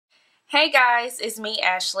Hey guys, it's me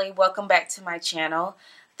Ashley. Welcome back to my channel.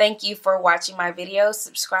 Thank you for watching my videos,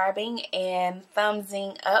 subscribing, and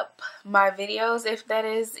thumbsing up my videos, if that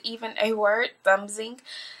is even a word, thumbsing.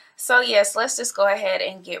 So yes, let's just go ahead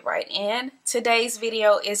and get right in. Today's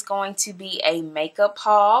video is going to be a makeup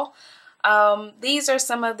haul. These are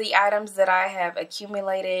some of the items that I have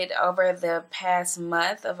accumulated over the past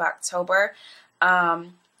month of October. I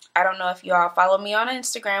don't know if you all follow me on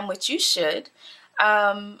Instagram, which you should.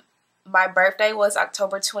 My birthday was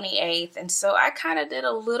October 28th, and so I kind of did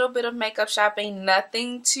a little bit of makeup shopping,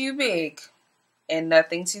 nothing too big and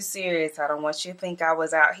nothing too serious. I don't want you to think I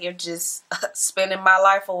was out here just spending my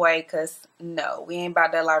life away, because no, we ain't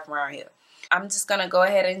about that life around here. I'm just going to go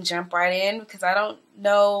ahead and jump right in because I don't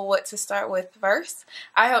know what to start with first.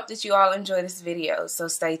 I hope that you all enjoy this video, so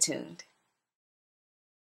stay tuned.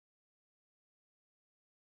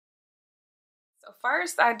 So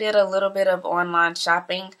first, I did a little bit of online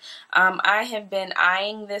shopping. I have been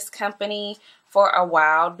eyeing this company for a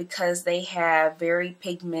while because they have very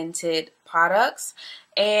pigmented products.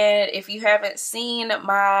 And if you haven't seen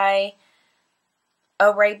my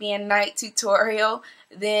Arabian Night tutorial,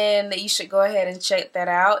 then you should go ahead and check that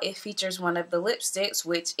out. It features one of the lipsticks,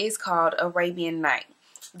 which is called Arabian Night.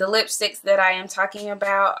 The lipsticks that I am talking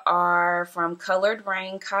about are from Colored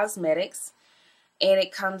Rain Cosmetics. And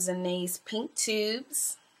it comes in these pink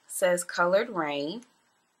tubes. It says Colored Rain.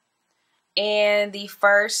 And the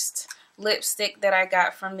first lipstick that I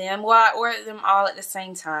got from them, well, I ordered them all at the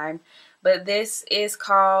same time, but this is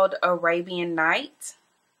called Arabian Night.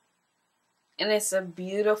 And it's a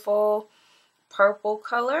beautiful purple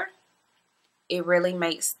color. It really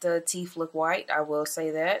makes the teeth look white, I will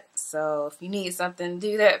say that. So if you need something to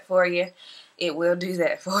do that for you, it will do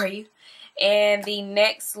that for you. And the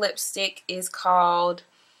next lipstick is called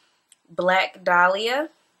Black Dahlia.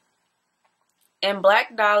 And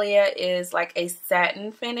Black Dahlia is like a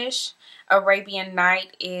satin finish. Arabian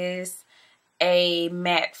Night is a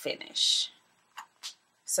matte finish.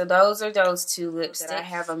 So those are those two lipsticks. I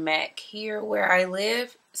have a MAC here where I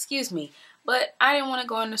live. Excuse me. But I didn't want to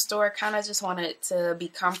go in the store. Kind of just wanted to be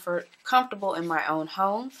comfortable in my own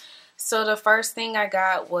home. So the first thing I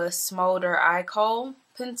got was Smolder Eye Kohl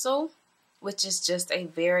pencil, which is just a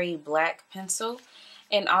very black pencil,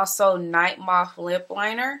 and also Night Moth lip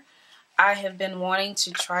liner. I have been wanting to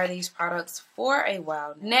try these products for a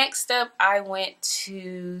while. Next up, I went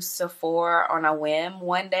to Sephora on a whim.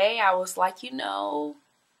 One day I was like, you know,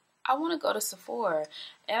 I want to go to Sephora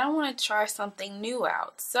and I want to try something new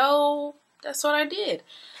out. So that's what I did.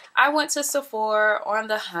 I went to Sephora on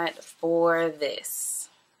the hunt for this.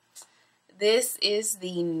 This is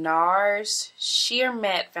the NARS Sheer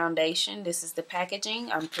Matte Foundation. This is the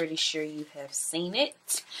packaging. I'm pretty sure you have seen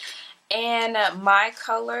it. And my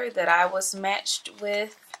color that I was matched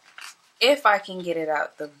with, if I can get it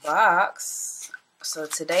out the box. So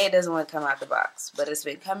today it doesn't want to come out the box, but it's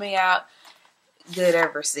been coming out good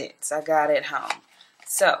ever since I got it home.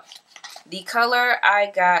 So the color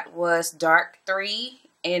I got was Dark 3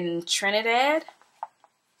 in Trinidad.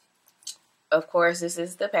 Of course, this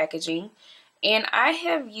is the packaging. And I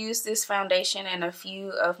have used this foundation in a few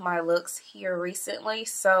of my looks here recently.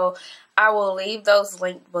 So I will leave those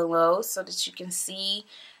linked below so that you can see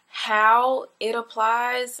how it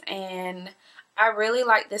applies. And I really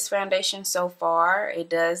like this foundation so far. It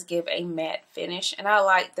does give a matte finish. And I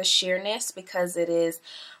like the sheerness because it is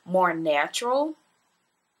more natural.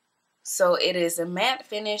 So it is a matte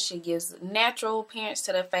finish. It gives natural appearance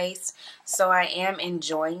to the face. So I am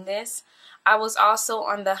enjoying this. I was also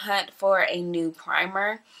on the hunt for a new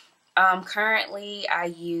primer. Currently, I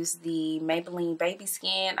use the Maybelline Baby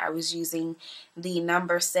Skin. I was using the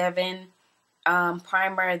number 7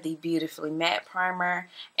 primer, the Beautifully Matte primer,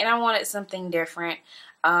 and I wanted something different.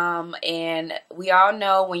 And we all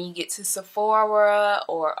know when you get to Sephora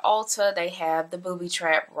or Ulta, they have the booby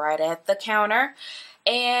trap right at the counter.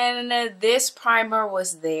 And this primer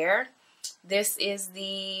was there. This is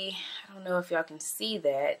the, I don't know if y'all can see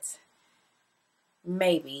that.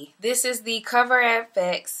 Maybe. This is the Cover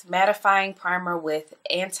FX Mattifying Primer with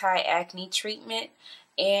Anti-Acne Treatment.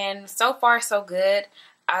 And so far so good.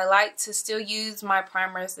 I like to still use my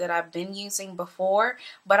primers that I've been using before,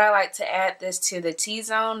 but I like to add this to the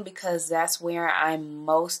T-zone because that's where I'm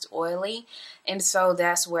most oily. And so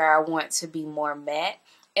that's where I want to be more matte.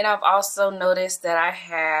 And I've also noticed that I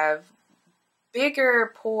have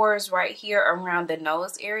bigger pores right here around the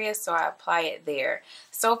nose area, so I apply it there.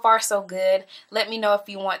 So far so good. Let me know if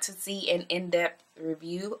you want to see an in-depth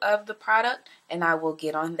review of the product, and I will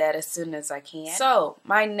get on that as soon as I can. So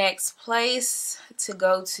my next place to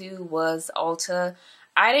go to was Ulta.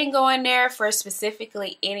 I didn't go in there for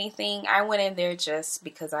specifically anything. I went in there just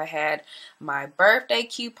because I had my birthday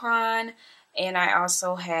coupon, and I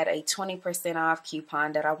also had a 20% off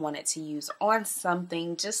coupon that I wanted to use on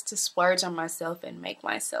something just to splurge on myself and make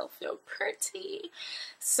myself feel pretty.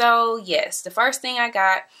 So yes, the first thing I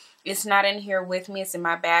got, it's not in here with me, it's in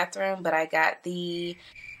my bathroom, but I got the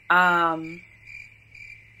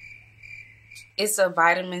it's a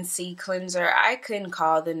vitamin C cleanser. I couldn't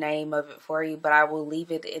call the name of it for you, but I will leave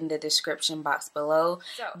it in the description box below.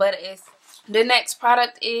 But it's the next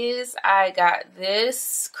product is I got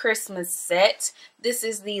this Christmas set. This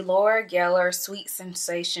is the Laura Geller Sweet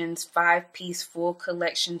Sensations 5-piece full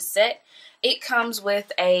collection set. It comes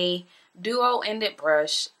with a duo-ended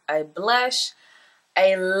brush, a blush,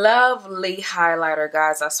 a lovely highlighter,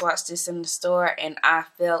 guys. I swatched this in the store and I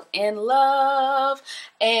fell in love.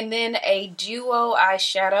 And then a duo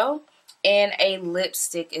eyeshadow and a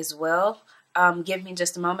lipstick as well. Give me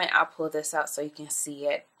just a moment. I'll pull this out so you can see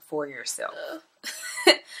it for yourself.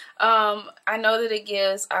 I know that it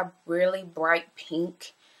gives a really bright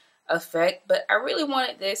pink effect, but I really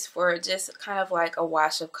wanted this for just kind of like a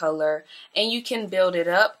wash of color, and you can build it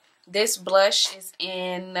up. This blush is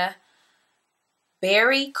in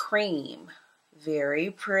Berry Cream.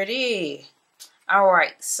 Very pretty.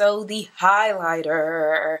 Alright, so the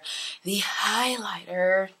highlighter.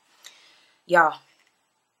 Y'all,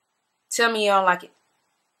 tell me you don't like it.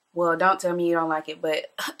 Well, don't tell me you don't like it,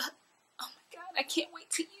 but oh my god, I can't wait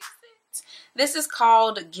to use it. This is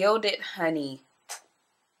called Gilded Honey.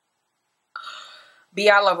 Be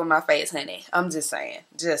all over my face, honey. I'm just saying.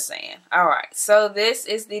 Alright, so this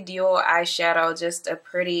is the dual eyeshadow. Just a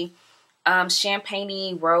pretty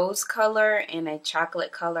champagne-y rose color and a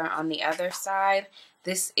chocolate color on the other side.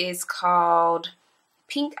 This is called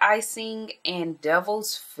Pink Icing and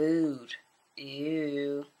Devil's Food.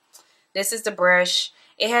 Ew. This is the brush.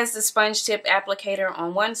 It has the sponge tip applicator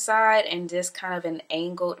on one side and just kind of an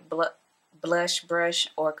angled blush brush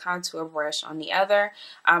or contour brush on the other.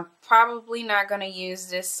 I'm probably not going to use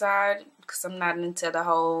this side because I'm not into the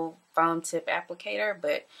whole foam tip applicator,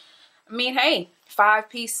 but I mean, hey,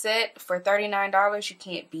 5-piece set for $39, you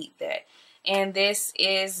can't beat that. And this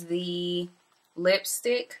is the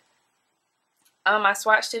lipstick. I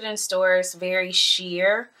swatched it in stores, very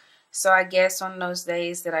sheer. So I guess on those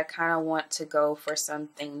days that I kind of want to go for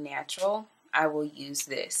something natural, I will use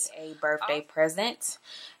this. A birthday present.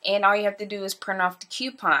 And all you have to do is print off the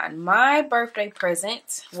coupon. My birthday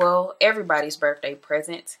present, well, everybody's birthday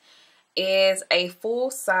present, is a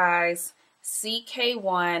full-size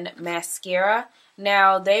CK1 mascara.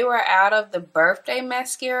 Now, they were out of the birthday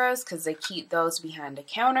mascaras because they keep those behind the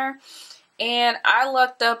counter. And I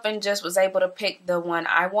lucked up and just was able to pick the one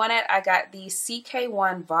I wanted. I got the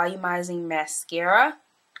CK1 Volumizing Mascara.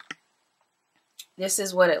 This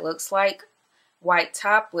is what it looks like. White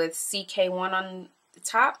top with CK1 on the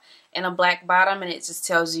top and a black bottom, and it just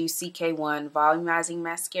tells you CK1 Volumizing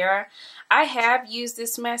Mascara. I have used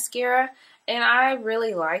this mascara and I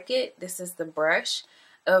really like it. This is the brush.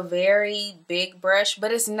 A very big brush,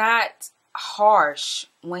 but it's not harsh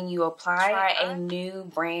when you apply. Try a new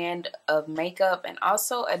brand of makeup and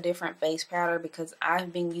also a different face powder because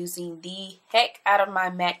I've been using the heck out of my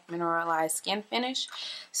MAC Mineralized Skin Finish.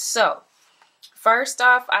 So first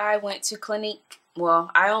off, I went to Clinique.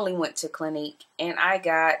 Well, I only went to Clinique and I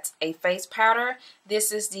got a face powder.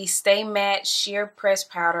 This is the Stay Matte Sheer Press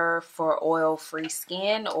Powder for oil-free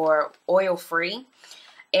skin, or oil-free.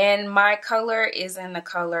 And my color is in the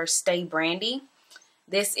color Stay Brandy.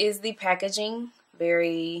 This is the packaging,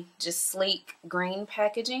 very just sleek green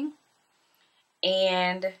packaging.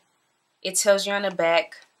 And it tells you on the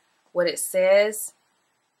back what it says.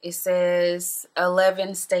 It says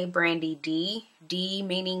 11 Stay Brandy D, D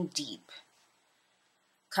meaning deep.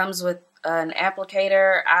 Comes with an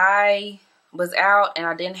applicator. I was out and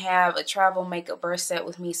I didn't have a travel makeup brush set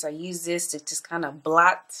with me, so I used this to just kind of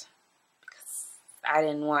blot because I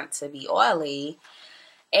didn't want to be oily.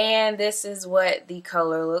 And this is what the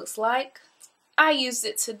color looks like. I used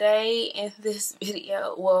it today in this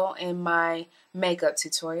video, well, in my makeup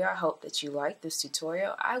tutorial. I hope that you like this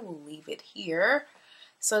tutorial. I will leave it here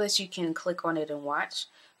so that you can click on it and watch.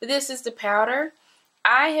 But this is the powder.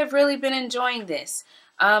 I have really been enjoying this.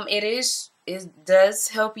 It does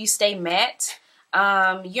help you stay matte.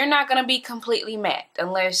 You're not going to be completely matte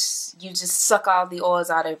unless you just suck all the oils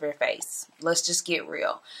out of your face. Let's just get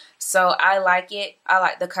real. So I like it. I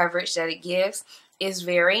like the coverage that it gives. It's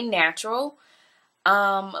very natural.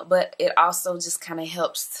 But it also just kind of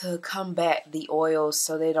helps to combat the oils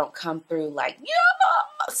so they don't come through like,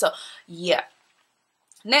 yeah. So, yeah.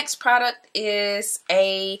 Next product is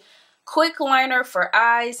a quick liner for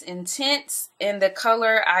eyes, Intense, and the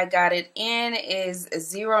color I got it in is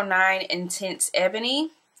 09 Intense Ebony.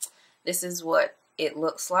 This is what it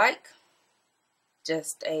looks like.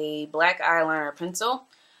 Just a black eyeliner pencil.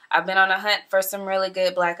 I've been on a hunt for some really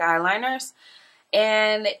good black eyeliners,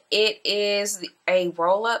 and it is a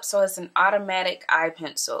roll up, so it's an automatic eye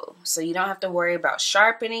pencil, so you don't have to worry about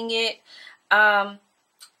sharpening it. I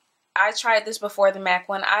tried this before, the MAC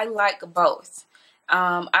one. I like both.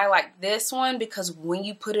 I like this one because when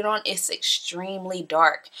you put it on, it's extremely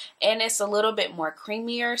dark and it's a little bit more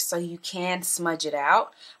creamier, so you can smudge it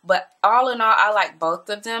out. But all in all, I like both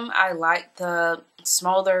of them. I like the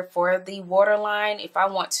smolder for the waterline. If I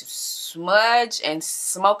want to smudge and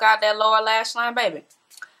smoke out that lower lash line, baby,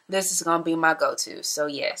 this is gonna be my go-to. So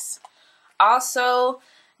yes. Also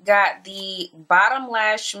got the Bottom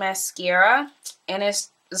Lash mascara, and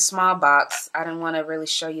it's a small box. I didn't want to really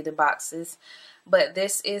show you the boxes, but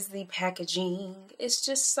this is the packaging. It's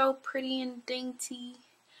just so pretty and dainty.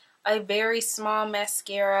 A very small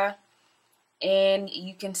mascara, and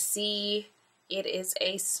you can see it is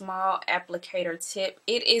a small applicator tip.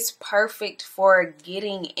 It is perfect for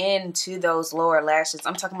getting into those lower lashes.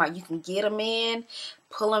 I'm talking about you can get them in,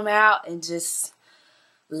 pull them out, and just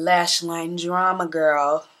lash line drama,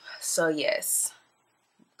 girl. So yes,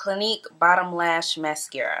 Clinique Bottom Lash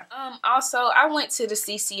Mascara. Also, I went to the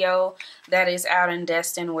CCO that is out in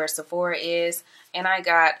Destin where Sephora is, and I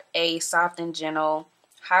got a Soft and Gentle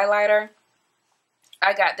highlighter.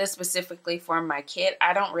 I got this specifically for my kit.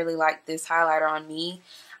 I don't really like this highlighter on me.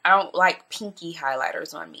 I don't like pinky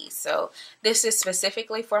highlighters on me. So this is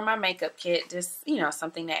specifically for my makeup kit. Just, you know,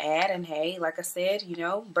 something to add. And hey, like I said, you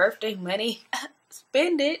know, birthday money,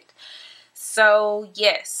 spend it. So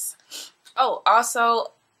yes. Oh,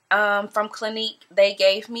 also, from Clinique, they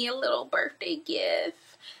gave me a little birthday gift.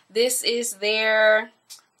 This is their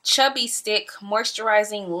Chubby Stick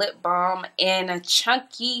Moisturizing Lip Balm in a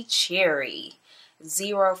Chunky Cherry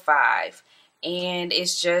 05. And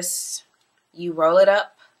it's just, you roll it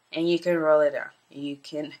up and you can roll it down. You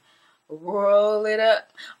can roll it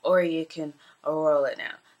up or you can roll it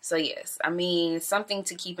down. So yes, I mean, something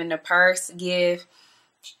to keep in the purse. Give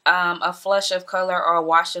a flush of color or a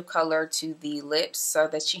wash of color to the lips so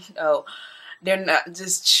that you know they're not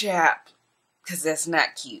just chapped, because that's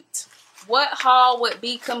not cute. What haul would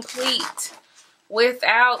be complete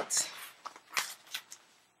without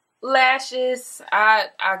lashes? I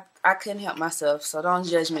couldn't help myself, so don't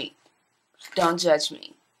judge me. Don't judge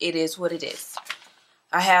me. It is what it is.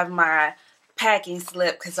 I have my packing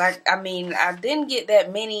slip because I mean I didn't get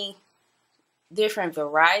that many different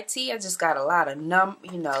variety. I just got a lot of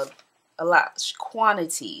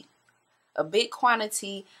quantity, a big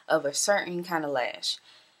quantity of a certain kind of lash.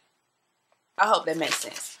 I hope that makes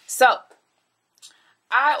sense. So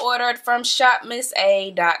I ordered from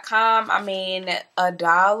shopmissa.com. I mean,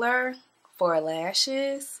 $1 for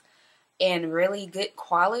lashes and really good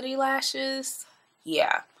quality lashes.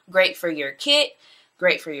 Yeah, great for your kit,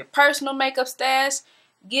 great for your personal makeup stash.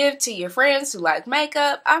 Give to your friends who like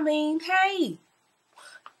makeup. I mean, hey,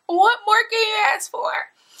 what more can you ask for?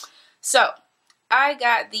 So, I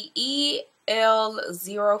got the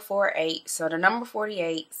EL048, so the number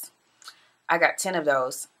 48s. I got 10 of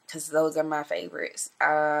those because those are my favorites.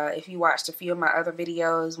 If you watched a few of my other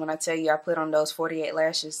videos, when I tell you I put on those 48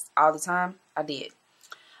 lashes all the time, I did.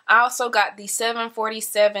 I also got the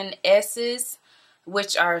 747S's,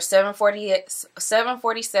 which are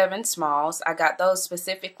 747 smalls. I got those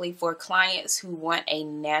specifically for clients who want a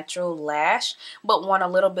natural lash but want a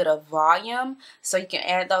little bit of volume, so you can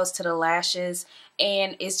add those to the lashes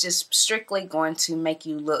and it's just strictly going to make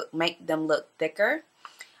them look thicker.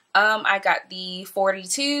 I got the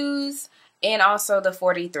 42s and also the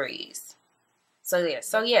 43s. So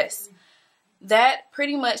yes, that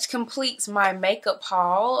pretty much completes my makeup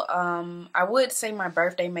haul. I would say my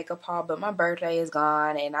birthday makeup haul, but my birthday is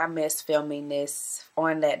gone and I missed filming this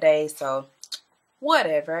on that day, so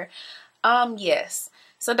whatever. Yes.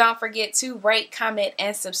 So don't forget to rate, comment,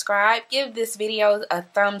 and subscribe. Give this video a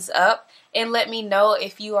thumbs up and let me know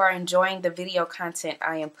if you are enjoying the video content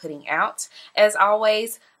I am putting out. As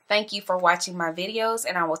always, thank you for watching my videos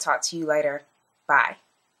and I will talk to you later. Bye.